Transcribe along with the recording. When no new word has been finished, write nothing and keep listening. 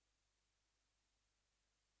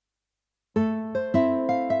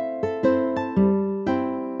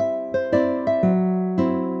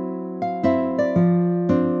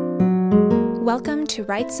Welcome to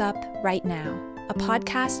Rights Up, Right Now, a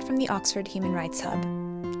podcast from the Oxford Human Rights Hub.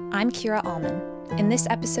 I'm Kira Allman. In this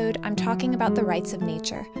episode, I'm talking about the rights of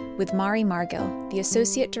nature with Mari Margil, the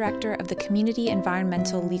Associate Director of the Community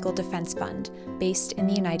Environmental Legal Defense Fund, based in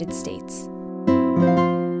the United States.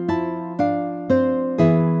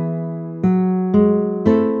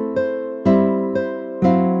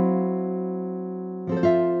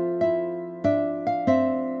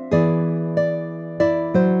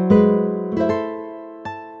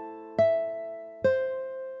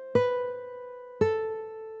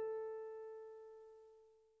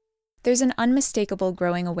 There's an unmistakable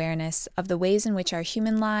growing awareness of the ways in which our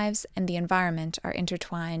human lives and the environment are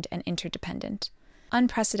intertwined and interdependent.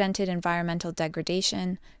 Unprecedented environmental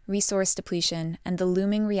degradation, resource depletion, and the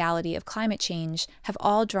looming reality of climate change have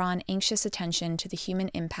all drawn anxious attention to the human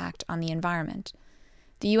impact on the environment.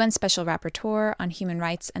 The UN Special Rapporteur on Human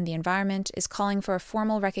Rights and the Environment is calling for a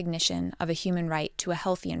formal recognition of a human right to a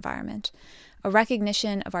healthy environment, a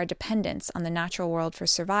recognition of our dependence on the natural world for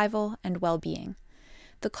survival and well-being.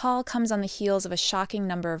 The call comes on the heels of a shocking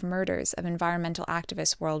number of murders of environmental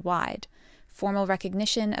activists worldwide. Formal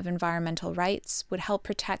recognition of environmental rights would help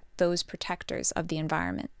protect those protectors of the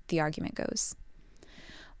environment, the argument goes.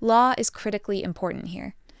 Law is critically important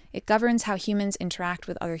here. It governs how humans interact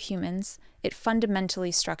with other humans. It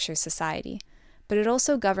fundamentally structures society. But it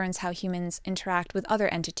also governs how humans interact with other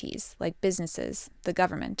entities, like businesses, the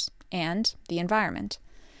government, and the environment.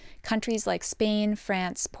 Countries like Spain,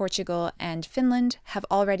 France, Portugal, and Finland have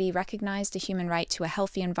already recognized a human right to a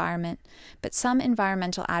healthy environment, but some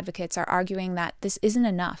environmental advocates are arguing that this isn't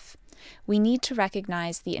enough. We need to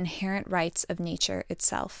recognize the inherent rights of nature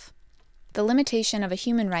itself. The limitation of a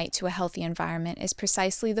human right to a healthy environment is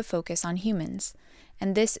precisely the focus on humans.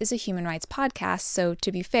 And this is a human rights podcast, so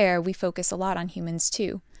to be fair, we focus a lot on humans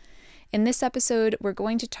too. In this episode, we're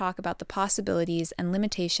going to talk about the possibilities and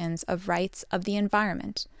limitations of rights of the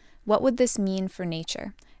environment. What would this mean for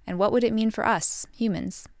nature? And what would it mean for us,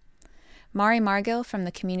 humans? Mari Margil from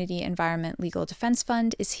the Community Environment Legal Defense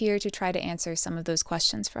Fund is here to try to answer some of those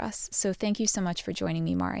questions for us. So thank you so much for joining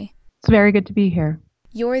me, Mari. It's very good to be here.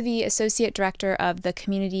 You're the Associate Director of the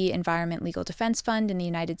Community Environment Legal Defense Fund in the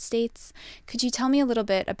United States. Could you tell me a little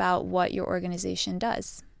bit about what your organization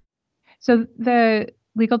does? So the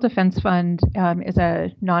Legal Defense Fund is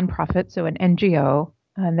a nonprofit, so an NGO,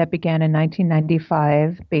 that began in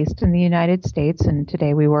 1995, based in the United States, and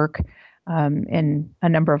today we work in a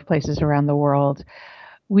number of places around the world.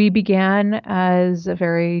 We began as a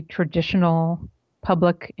very traditional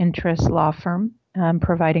public interest law firm,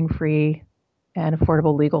 providing free and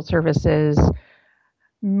affordable legal services,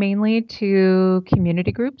 mainly to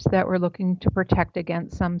community groups that were looking to protect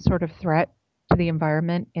against some sort of threat to the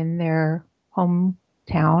environment in their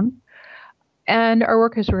hometown. And our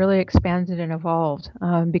work has really expanded and evolved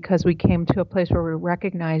because we came to a place where we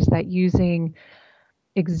recognized that using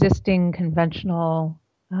existing conventional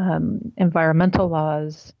environmental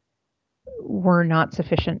laws were not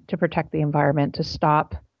sufficient to protect the environment, to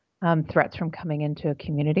stop threats from coming into a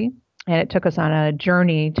community. And it took us on a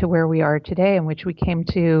journey to where we are today, in which we came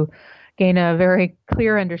to gain a very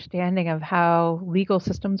clear understanding of how legal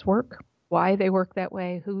systems work, why they work that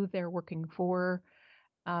way, who they're working for.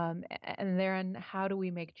 And then how do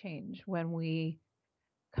we make change when we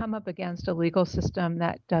come up against a legal system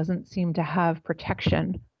that doesn't seem to have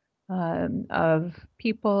protection of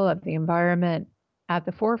people, of the environment at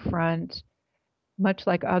the forefront, much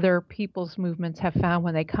like other people's movements have found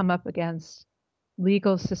when they come up against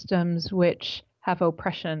legal systems which have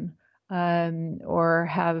oppression or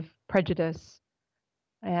have prejudice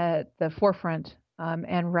at the forefront.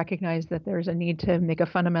 And recognize that there's a need to make a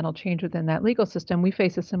fundamental change within that legal system. We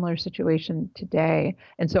face a similar situation today.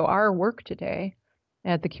 And so our work today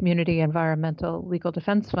at the Community Environmental Legal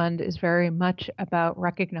Defense Fund is very much about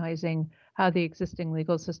recognizing how the existing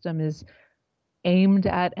legal system is aimed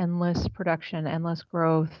at endless production, endless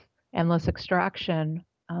growth, endless extraction,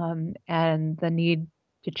 and the need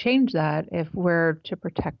to change that if we're to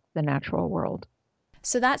protect the natural world.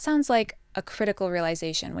 So that sounds like a critical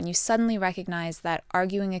realization when you suddenly recognize that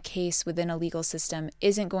arguing a case within a legal system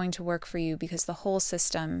isn't going to work for you because the whole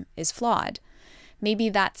system is flawed. Maybe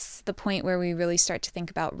that's the point where we really start to think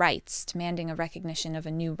about rights, demanding a recognition of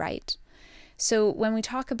a new right. So when we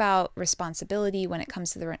talk about responsibility when it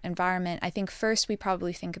comes to the environment, I think first we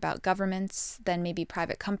probably think about governments, then maybe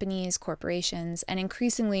private companies, corporations, and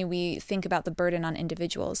increasingly we think about the burden on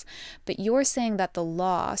individuals. But you're saying that the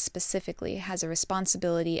law specifically has a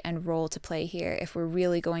responsibility and role to play here if we're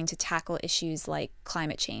really going to tackle issues like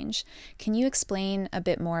climate change. Can you explain a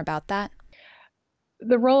bit more about that?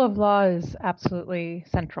 The role of law is absolutely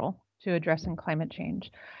central to addressing climate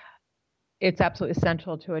change. It's absolutely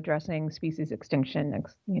essential to addressing species extinction,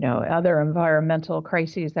 other environmental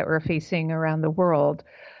crises that we're facing around the world.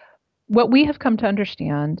 What we have come to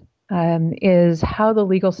understand is how the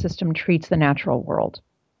legal system treats the natural world.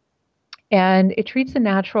 And it treats the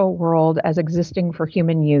natural world as existing for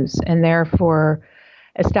human use and therefore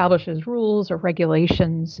establishes rules or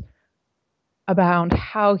regulations about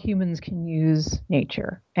how humans can use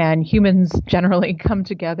nature. And humans generally come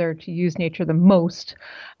together to use nature the most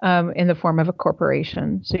in the form of a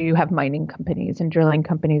corporation. So you have mining companies and drilling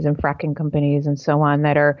companies and fracking companies and so on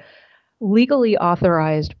that are legally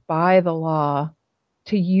authorized by the law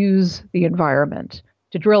to use the environment,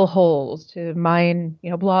 to drill holes, to mine,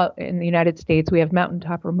 in the United States, we have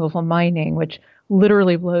mountaintop removal mining, which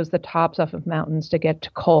literally blows the tops off of mountains to get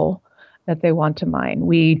to coal that they want to mine.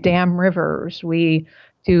 We dam rivers. We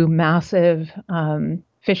do massive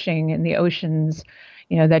fishing in the oceans,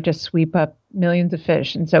 that just sweep up millions of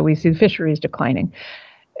fish. And so we see the fisheries declining.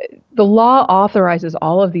 The law authorizes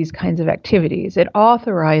all of these kinds of activities. It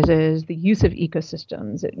authorizes the use of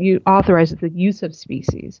ecosystems. It authorizes the use of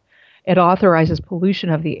species. It authorizes pollution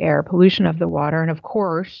of the air, pollution of the water, and of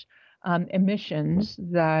course, emissions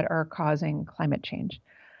that are causing climate change.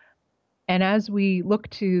 And as we look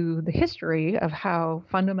to the history of how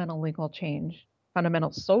fundamental legal change,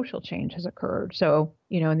 fundamental social change has occurred, so,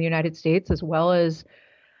 in the United States as well as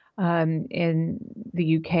in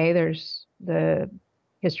the UK, there's the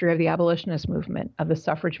history of the abolitionist movement, of the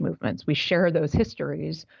suffrage movements. We share those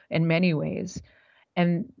histories in many ways.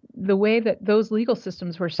 And the way that those legal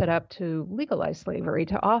systems were set up to legalize slavery,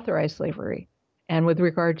 to authorize slavery, and with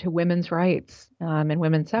regard to women's rights and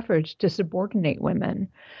women's suffrage, to subordinate women.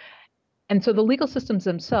 And so the legal systems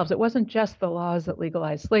themselves, it wasn't just the laws that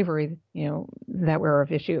legalized slavery, that were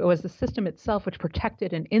of issue. It was the system itself which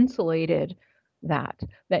protected and insulated that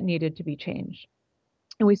needed to be changed.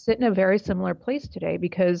 And we sit in a very similar place today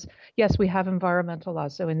because, yes, we have environmental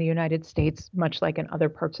laws. So in the United States, much like in other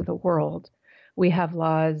parts of the world, we have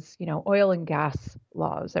laws, oil and gas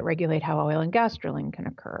laws that regulate how oil and gas drilling can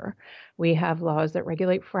occur. We have laws that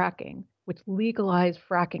regulate fracking, which legalize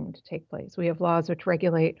fracking to take place. We have laws which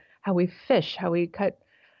regulate how we fish, how we cut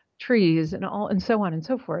trees, and so on and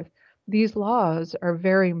so forth. These laws are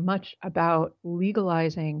very much about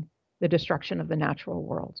legalizing the destruction of the natural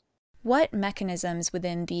world. What mechanisms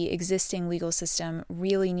within the existing legal system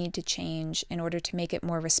really need to change in order to make it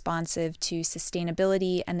more responsive to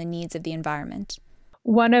sustainability and the needs of the environment?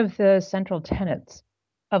 One of the central tenets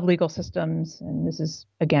of legal systems, and this is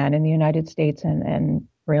again in the United States and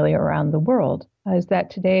really around the world, is that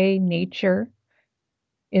today nature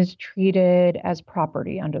is treated as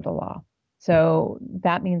property under the law. So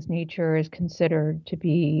that means nature is considered to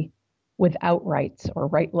be without rights or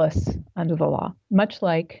rightless under the law, much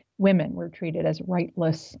like women were treated as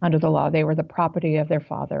rightless under the law. They were the property of their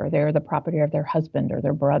father, or they were the property of their husband or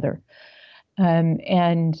their brother.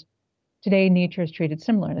 And today, nature is treated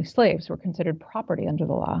similarly. Slaves were considered property under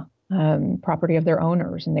the law, property of their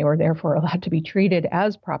owners, and they were therefore allowed to be treated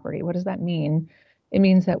as property. What does that mean? It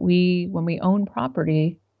means that when we own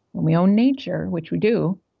property, when we own nature, which we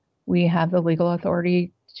do, we have the legal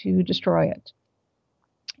authority to destroy it.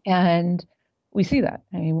 And we see that.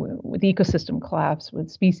 With ecosystem collapse, with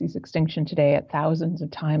species extinction today at thousands of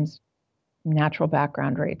times natural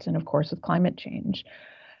background rates, and of course with climate change,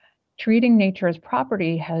 treating nature as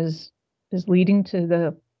property is leading to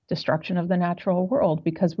the destruction of the natural world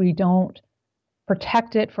because we don't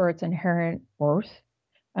protect it for its inherent worth,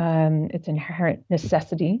 its inherent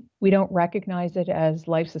necessity. We don't recognize it as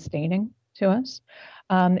life-sustaining to us,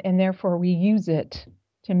 and therefore we use it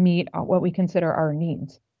to meet what we consider our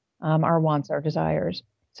needs. Our wants, our desires.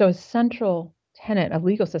 So a central tenet of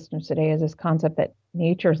legal systems today is this concept that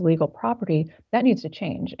nature is legal property. That needs to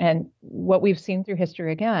change. And what we've seen through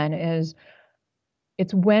history again is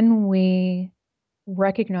it's when we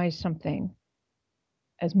recognize something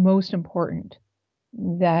as most important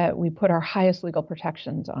that we put our highest legal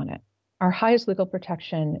protections on it. Our highest legal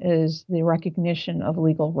protection is the recognition of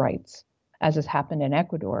legal rights, as has happened in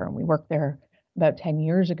Ecuador. And we worked there about 10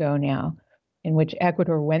 years ago now, in which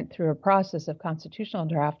Ecuador went through a process of constitutional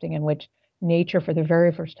drafting in which nature, for the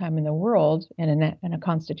very first time in the world, in a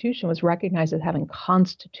constitution, was recognized as having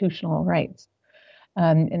constitutional rights.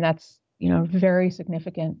 And that's, very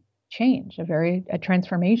significant change, a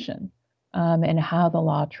transformation in how the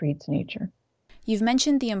law treats nature. You've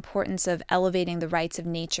mentioned the importance of elevating the rights of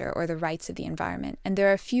nature or the rights of the environment, and there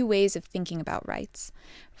are a few ways of thinking about rights.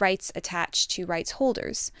 Rights attached to rights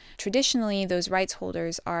holders. Traditionally, those rights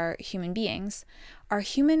holders are human beings. Are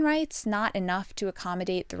human rights not enough to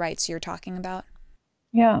accommodate the rights you're talking about?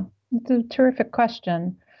 Yeah, It's a terrific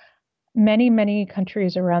question. Many, many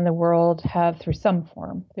countries around the world have, through some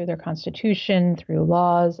form, through their constitution, through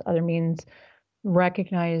laws, other means,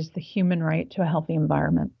 recognized the human right to a healthy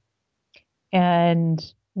environment. And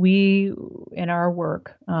we, in our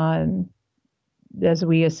work, as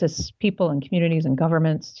we assist people and communities and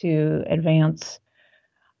governments to advance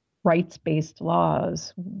rights-based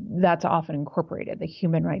laws, that's often incorporated, the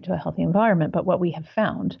human right to a healthy environment. But what we have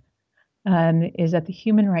found is that the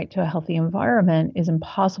human right to a healthy environment is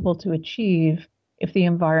impossible to achieve if the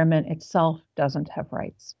environment itself doesn't have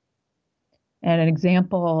rights. And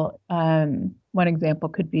one example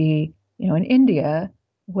could be, in India,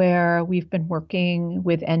 where we've been working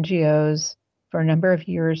with NGOs for a number of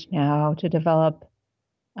years now to develop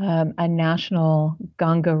a national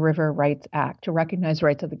Ganga River Rights Act to recognize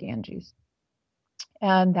rights of the Ganges.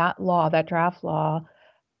 And that law, that draft law,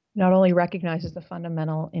 not only recognizes the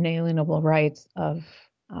fundamental inalienable rights of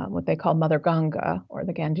what they call Mother Ganga, or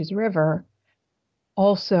the Ganges River,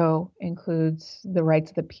 also includes the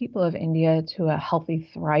rights of the people of India to a healthy,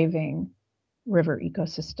 thriving river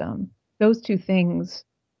ecosystem. Those two things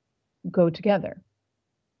go together.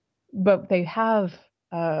 But they have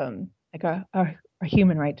like a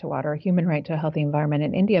human right to water, a human right to a healthy environment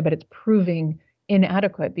in India, but it's proving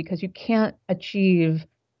inadequate because you can't achieve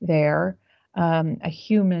there a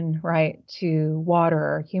human right to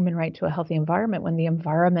water, a human right to a healthy environment when the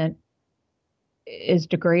environment is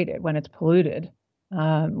degraded, when it's polluted,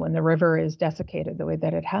 when the river is desiccated the way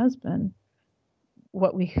that it has been.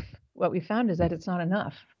 What we found is that it's not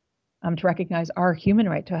enough to recognize our human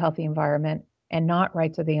right to a healthy environment and not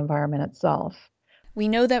rights of the environment itself. We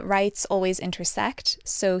know that rights always intersect,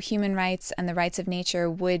 so human rights and the rights of nature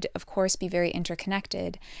would, of course, be very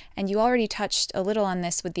interconnected. And you already touched a little on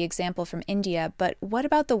this with the example from India, but what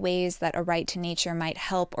about the ways that a right to nature might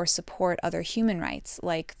help or support other human rights,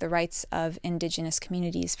 like the rights of indigenous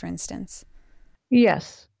communities, for instance?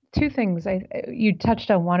 Yes, two things. You touched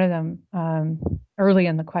on one of them early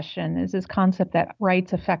in the question, is this concept that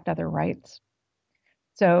rights affect other rights.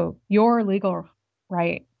 So your legal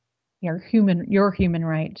right, your human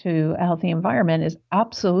right to a healthy environment is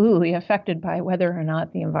absolutely affected by whether or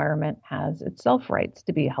not the environment has itself rights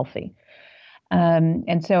to be healthy.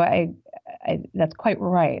 And so that's quite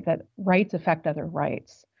right, that rights affect other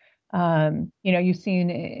rights. You've seen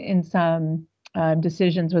in some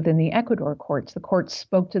decisions within the Ecuador courts, the courts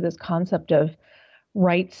spoke to this concept of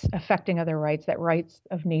rights affecting other rights, that rights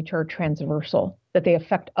of nature are transversal, that they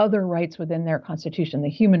affect other rights within their constitution, the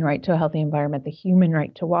human right to a healthy environment, the human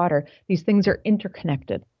right to water. These things are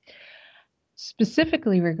interconnected.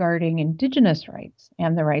 Specifically regarding indigenous rights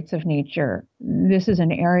and the rights of nature, this is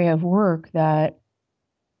an area of work that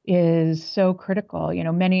is so critical.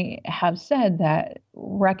 Many have said that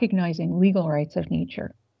recognizing legal rights of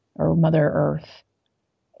nature or Mother Earth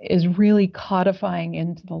is really codifying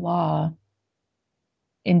into the law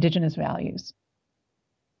indigenous values,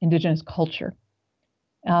 indigenous culture.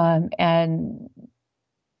 And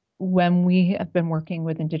when we have been working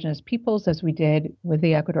with indigenous peoples, as we did with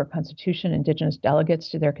the Ecuador Constitution, indigenous delegates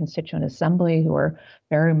to their constituent assembly who are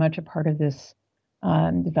very much a part of this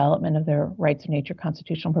development of their rights of nature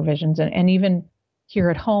constitutional provisions, and even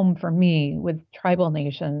here at home for me with tribal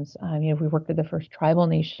nations, we worked with the first tribal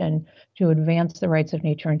nation to advance the rights of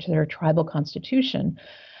nature into their tribal constitution.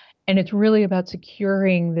 And it's really about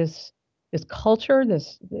securing this culture,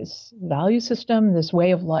 this value system, this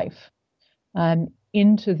way of life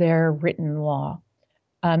into their written law.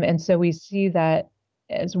 And so we see that,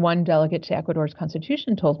 as one delegate to Ecuador's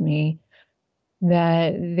constitution told me,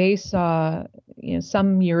 that they saw,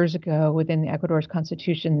 some years ago within the Ecuador's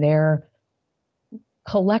constitution, their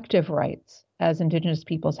collective rights as indigenous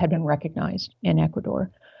peoples had been recognized in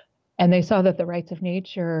Ecuador. And they saw that the rights of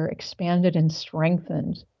nature expanded and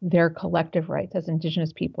strengthened their collective rights as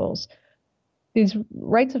indigenous peoples. These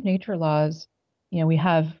rights of nature laws, we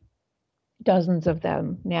have dozens of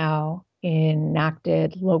them now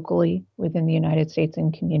enacted locally within the United States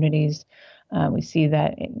and communities. We see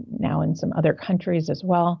that now in some other countries as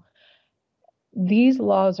well. These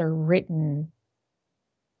laws are written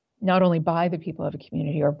not only by the people of a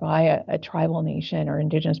community or by a tribal nation or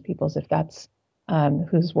indigenous peoples, if that's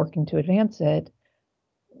who's working to advance it.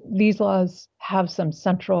 These laws have some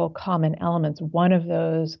central common elements. One of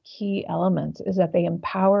those key elements is that they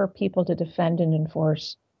empower people to defend and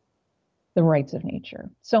enforce the rights of nature.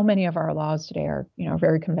 So many of our laws today are,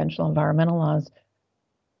 very conventional environmental laws,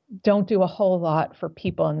 don't do a whole lot for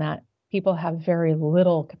people, in that people have very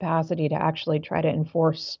little capacity to actually try to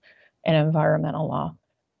enforce an environmental law.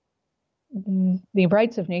 the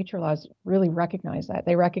rights of nature laws really recognize that.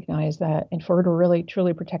 They recognize that in order to really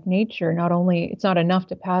truly protect nature, not only it's not enough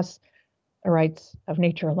to pass a rights of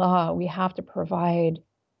nature law, we have to provide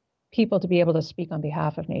people to be able to speak on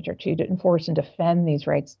behalf of nature, to enforce and defend these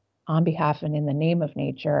rights on behalf and in the name of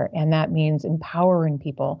nature. And that means empowering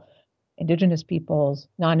people, Indigenous peoples,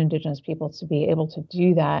 non-Indigenous peoples, to be able to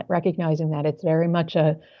do that, recognizing that it's very much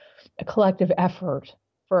a collective effort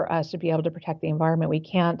for us to be able to protect the environment. We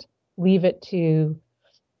can't leave it to,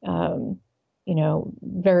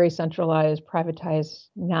 very centralized, privatized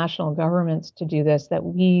national governments to do this, that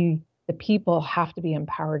we, the people, have to be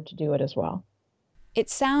empowered to do it as well. It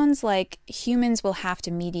sounds like humans will have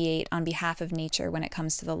to mediate on behalf of nature when it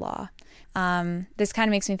comes to the law. This kind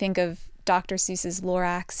of makes me think of Dr. Seuss's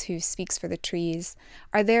Lorax, who speaks for the trees.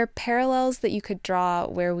 Are there parallels that you could draw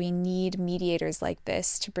where we need mediators like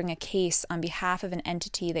this to bring a case on behalf of an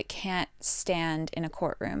entity that can't stand in a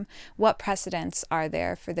courtroom? What precedents are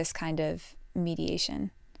there for this kind of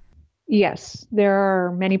mediation? Yes, there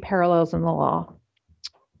are many parallels in the law.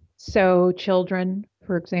 So children,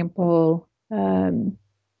 for example, don't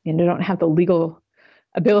have the legal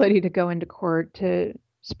ability to go into court to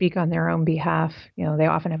speak on their own behalf. They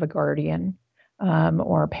often have a guardian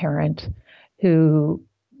or a parent who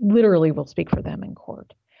literally will speak for them in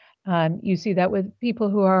court. You see that with people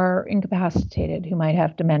who are incapacitated, who might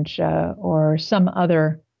have dementia or some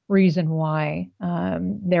other reason why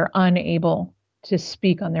they're unable to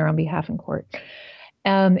speak on their own behalf in court.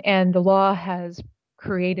 And the law has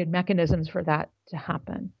created mechanisms for that to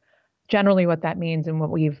happen. Generally, what that means, and what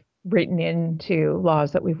we've written into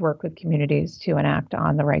laws that we've worked with communities to enact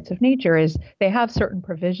on the rights of nature, is they have certain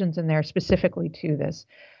provisions in there specifically to this.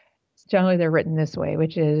 Generally, they're written this way,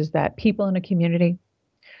 which is that people in a community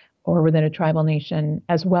or within a tribal nation,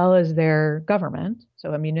 as well as their government,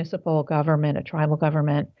 so a municipal government, a tribal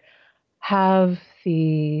government, have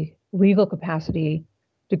the legal capacity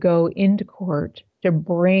to go into court to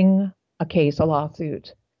bring a case, a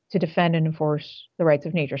lawsuit, to defend and enforce the rights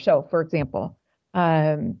of nature. So, for example,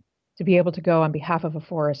 to be able to go on behalf of a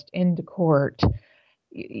forest into court,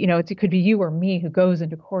 it could be you or me who goes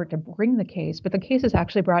into court to bring the case, but the case is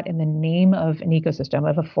actually brought in the name of an ecosystem,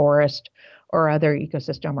 of a forest or other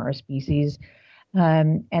ecosystem or a species.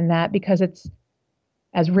 And that because it's,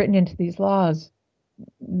 as written into these laws,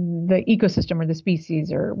 the ecosystem or the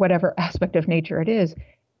species or whatever aspect of nature it is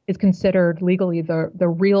considered legally the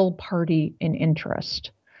real party in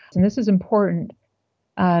interest. And this is important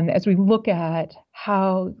as we look at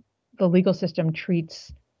how the legal system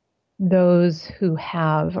treats those who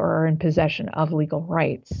have or are in possession of legal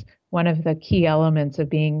rights. One of the key elements of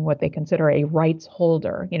being what they consider a rights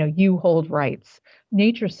holder, you hold rights.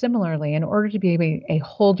 Nature, similarly, in order to be a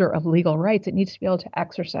holder of legal rights, it needs to be able to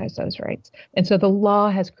exercise those rights. And so the law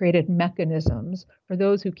has created mechanisms for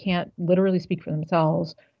those who can't literally speak for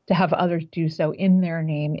themselves to have others do so in their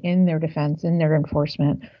name, in their defense, in their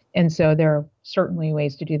enforcement. And so there are certainly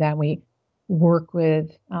ways to do that. We work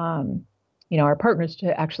with our partners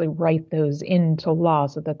to actually write those into law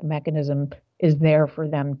so that the mechanism is there for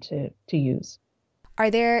them to use.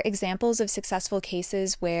 Are there examples of successful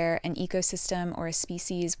cases where an ecosystem or a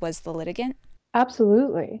species was the litigant?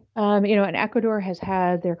 Absolutely. And Ecuador has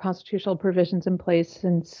had their constitutional provisions in place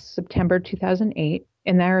since September 2008,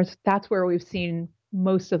 and that's where we've seen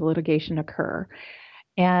most of the litigation occur.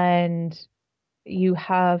 And you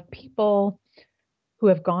have people who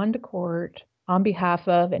have gone to court on behalf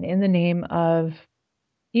of and in the name of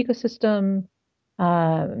ecosystem.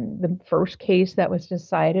 The first case that was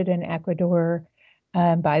decided in Ecuador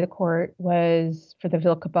by the court was for the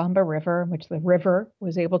Vilcabamba River, in which the river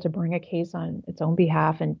was able to bring a case on its own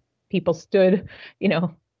behalf, and people stood,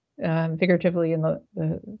 figuratively in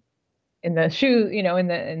the shoe,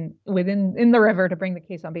 in the river to bring the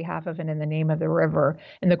case on behalf of and in the name of the river.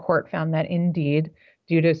 And the court found that indeed,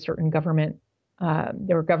 due to certain government,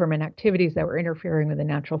 there were government activities that were interfering with the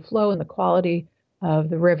natural flow and the quality of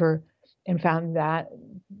the river, and found that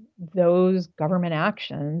those government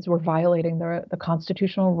actions were violating the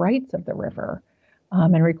constitutional rights of the river,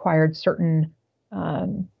 and required certain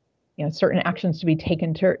actions to be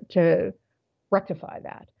taken to rectify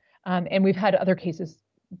that. And we've had other cases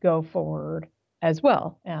go forward as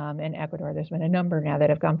well. In Ecuador, there's been a number now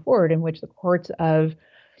that have gone forward in which the courts have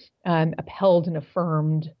upheld and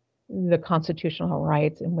affirmed the constitutional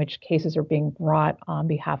rights, in which cases are being brought on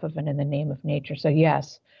behalf of and in the name of nature. So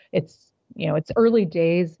yes, it's early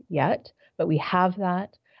days yet, but we have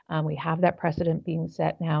that. We have that precedent being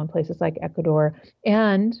set now in places like Ecuador.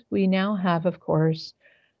 And we now have, of course,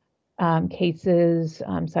 cases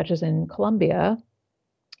such as in Colombia,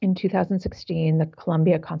 in 2016, the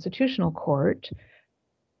Columbia Constitutional Court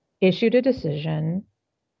issued a decision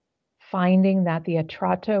finding that the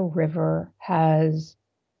Atrato River has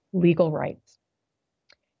legal rights.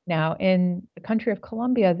 Now, in the country of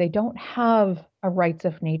Colombia, they don't have a rights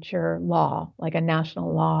of nature law, like a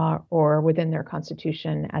national law or within their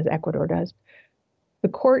constitution as Ecuador does. The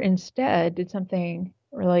court instead did something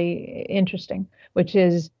really interesting, which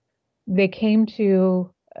is they came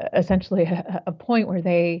to essentially a point where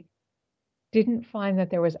they didn't find that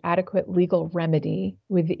there was adequate legal remedy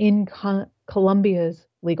within Colombia's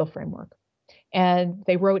legal framework. And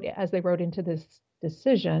as they wrote into this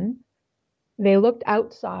decision, they looked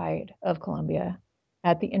outside of Colombia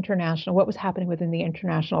at the international, what was happening within the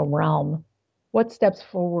international realm, what steps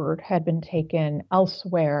forward had been taken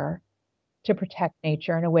elsewhere to protect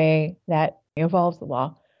nature in a way that involves the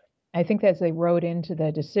law. I think that as they wrote into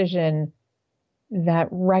the decision that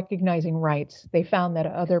recognizing rights, they found that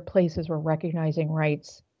other places were recognizing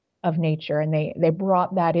rights of nature, and they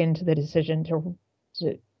brought that into the decision to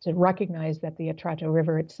recognize that the Atrato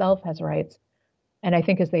River itself has rights. And I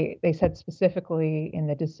think as they said specifically in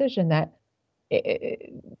the decision that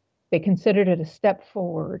they considered it a step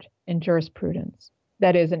forward in jurisprudence,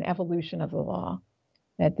 that is an evolution of the law,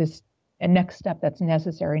 that a next step that's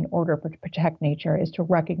necessary in order to protect nature is to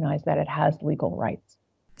recognize that it has legal rights.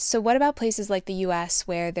 So what about places like the US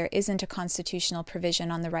where there isn't a constitutional provision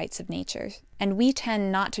on the rights of nature? And we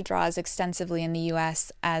tend not to draw as extensively in the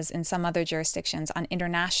US as in some other jurisdictions on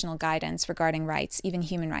international guidance regarding rights, even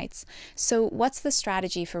human rights. So what's the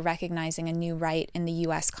strategy for recognizing a new right in the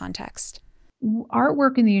US context? Our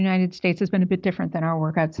work in the United States has been a bit different than our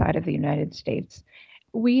work outside of the United States.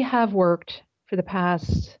 We have worked for the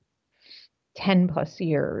past 10 plus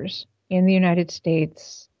years in the United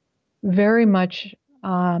States very much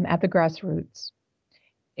at the grassroots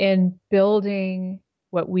in building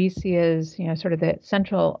what we see as, sort of the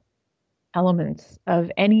central elements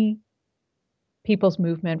of any people's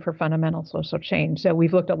movement for fundamental social change. So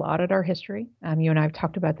we've looked a lot at our history. You and I have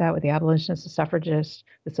talked about that with the abolitionists, the suffragists,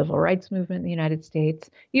 the civil rights movement in the United States,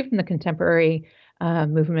 even the contemporary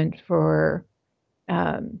movement for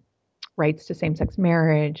rights to same-sex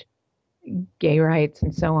marriage, gay rights,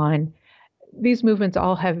 and so on. These movements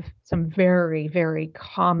all have some very, very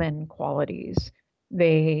common qualities.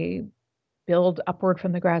 They build upward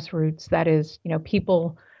from the grassroots. That is,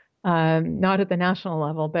 people not at the national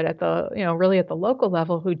level, but at the, really at the local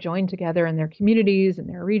level, who join together in their communities and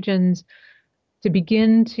their regions to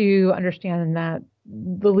begin to understand that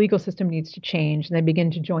the legal system needs to change, and they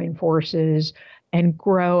begin to join forces and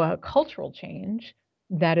grow a cultural change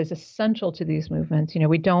that is essential to these movements.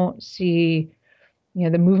 We don't see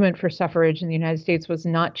the movement for suffrage in the United States was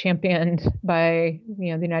not championed by, the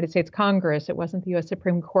United States Congress. It wasn't the U.S.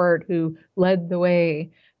 Supreme Court who led the way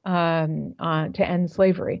to end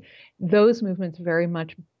slavery. Those movements very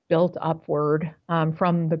much built upward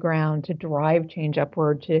from the ground to drive change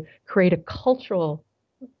upward, to create a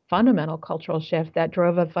fundamental cultural shift that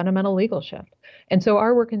drove a fundamental legal shift. And so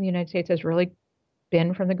our work in the United States has really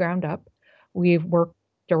been from the ground up. We've worked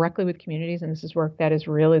directly with communities, and this is work that is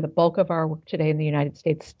really the bulk of our work today in the United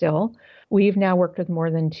States still. We've now worked with more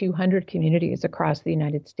than 200 communities across the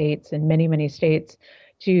United States and many, many states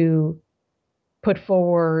to put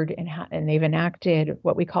forward and they've enacted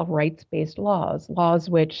what we call rights-based laws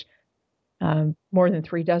which more than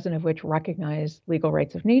 36 of which recognize legal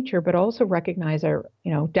rights of nature, but also recognize our,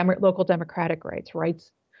 local democratic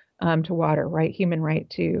rights to water, human right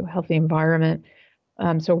to healthy environment.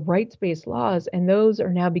 So rights-based laws, and those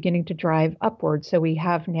are now beginning to drive upward. So we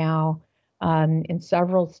have now in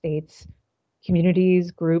several states, communities,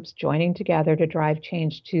 groups joining together to drive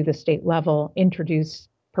change to the state level, introduce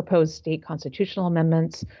proposed state constitutional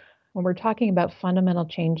amendments. When we're talking about fundamental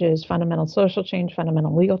changes, fundamental social change,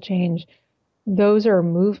 fundamental legal change, those are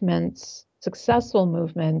movements, successful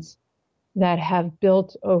movements that have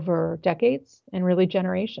built over decades and really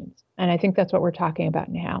generations. And I think that's what we're talking about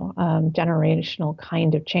now, generational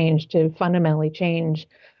kind of change to fundamentally change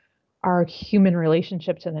our human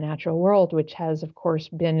relationship to the natural world, which has, of course,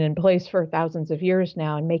 been in place for thousands of years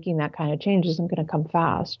now. And making that kind of change isn't going to come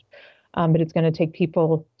fast. But it's going to take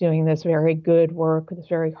people doing this very good work, this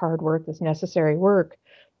very hard work, this necessary work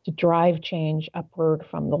to drive change upward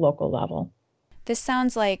from the local level. This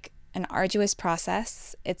sounds like an arduous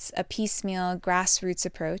process. It's a piecemeal, grassroots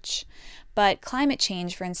approach. But climate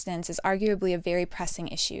change, for instance, is arguably a very pressing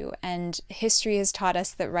issue, and history has taught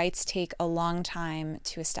us that rights take a long time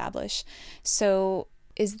to establish. So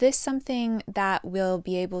is this something that we'll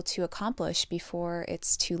be able to accomplish before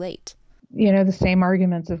it's too late? The same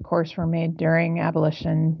arguments, of course, were made during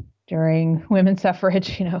abolition during women's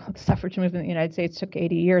suffrage. The suffrage movement in the United States took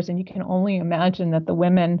 80 years, and you can only imagine that the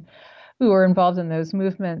women who were involved in those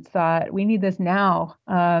movements thought, we need this now.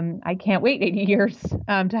 I can't wait 80 years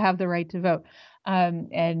to have the right to vote.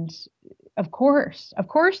 And of course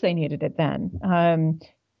they needed it then.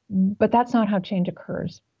 But that's not how change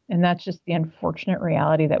occurs. And that's just the unfortunate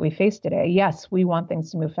reality that we face today. Yes, we want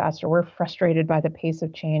things to move faster. We're frustrated by the pace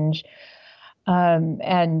of change.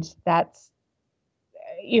 And that's,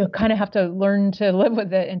 kind of have to learn to live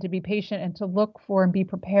with it and to be patient and to look for and be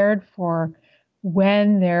prepared for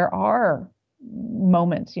when there are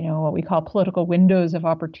moments, what we call political windows of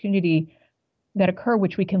opportunity that occur,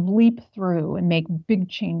 which we can leap through and make big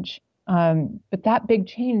change. But that big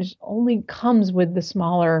change only comes with the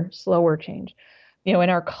smaller, slower change. In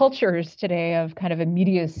our cultures today of kind of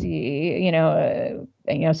immediacy,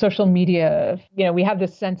 social media, we have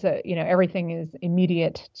this sense that, everything is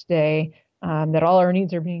immediate today, that all our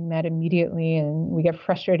needs are being met immediately. And we get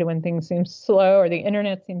frustrated when things seem slow or the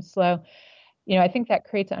internet seems slow. I think that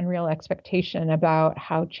creates an unreal expectation about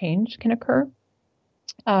how change can occur.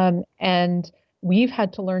 And we've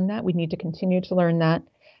had to learn that. We need to continue to learn that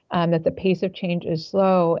the pace of change is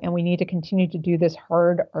slow, and we need to continue to do this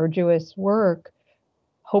hard, arduous work,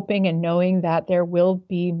 hoping and knowing that there will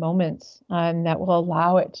be moments that will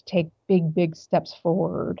allow it to take big, big steps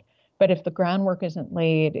forward. But if the groundwork isn't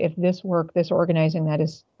laid, if this work, this organizing that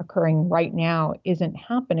is occurring right now isn't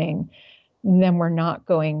happening, then we're not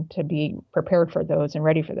going to be prepared for those and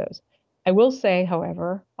ready for those. I will say,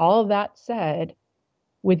 however, all of that said,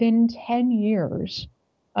 within 10 years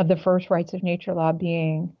of the first rights of nature law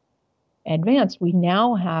being advanced, we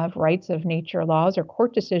now have rights of nature laws or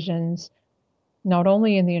court decisions, not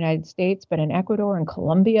only in the United States, but in Ecuador and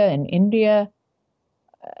Colombia and India,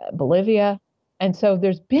 Bolivia. And so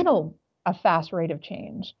there's been a fast rate of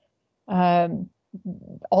change.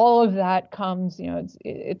 All of that comes,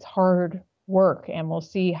 it's hard work, and we'll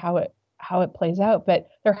see how it plays out. But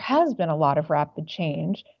there has been a lot of rapid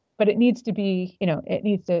change, but it needs to be, it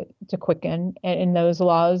needs to quicken. And in those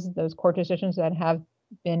laws, those court decisions that have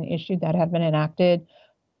been issued, that have been enacted,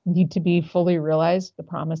 need to be fully realized, the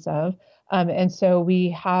promise of. And so we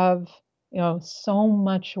have, so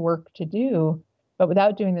much work to do, but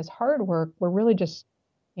without doing this hard work, we're really just,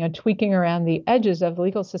 tweaking around the edges of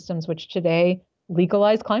legal systems, which today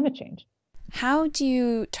legalize climate change. How do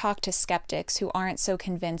you talk to skeptics who aren't so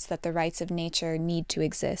convinced that the rights of nature need to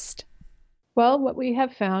exist? Well, what we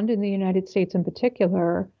have found in the United States in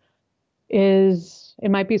particular is,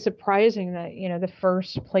 it might be surprising that, the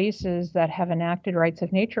first places that have enacted rights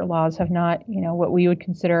of nature laws have not, what we would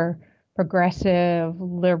consider progressive,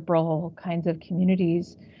 liberal kinds of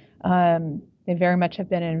communities. They very much have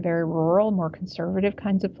been in very rural, more conservative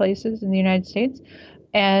kinds of places in the United States.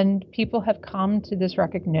 And people have come to this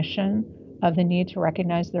recognition of the need to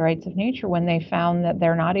recognize the rights of nature when they found that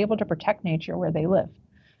they're not able to protect nature where they live,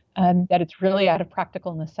 that it's really out of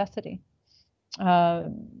practical necessity.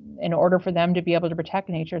 In order for them to be able to protect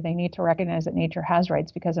nature, they need to recognize that nature has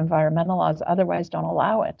rights because environmental laws otherwise don't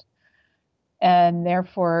allow it. And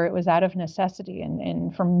therefore, it was out of necessity.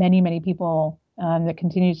 And for many, many people, that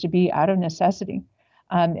continues to be out of necessity.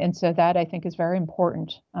 And so that, I think, is very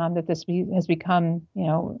important, that this has become,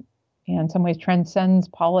 in some ways transcends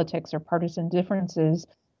politics or partisan differences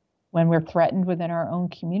when we're threatened within our own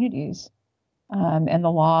communities. And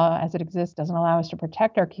the law as it exists doesn't allow us to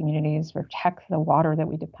protect our communities, protect the water that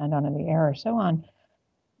we depend on in the air, or so on.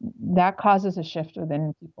 That causes a shift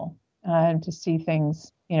within people to see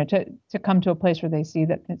things, to come to a place where they see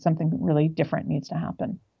that something really different needs to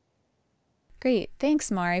happen. Great.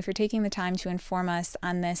 Thanks, Mari, for taking the time to inform us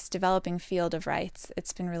on this developing field of rights.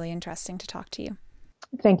 It's been really interesting to talk to you.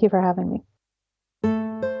 Thank you for having me.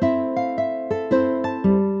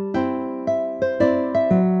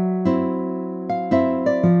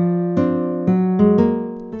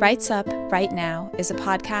 Rights Up, Right Now is a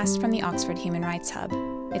podcast from the Oxford Human Rights Hub.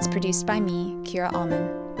 It's produced by me, Kira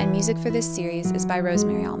Allman, and music for this series is by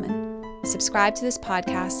Rosemary Allman. Subscribe to this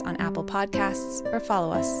podcast on Apple Podcasts or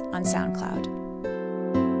follow us on SoundCloud.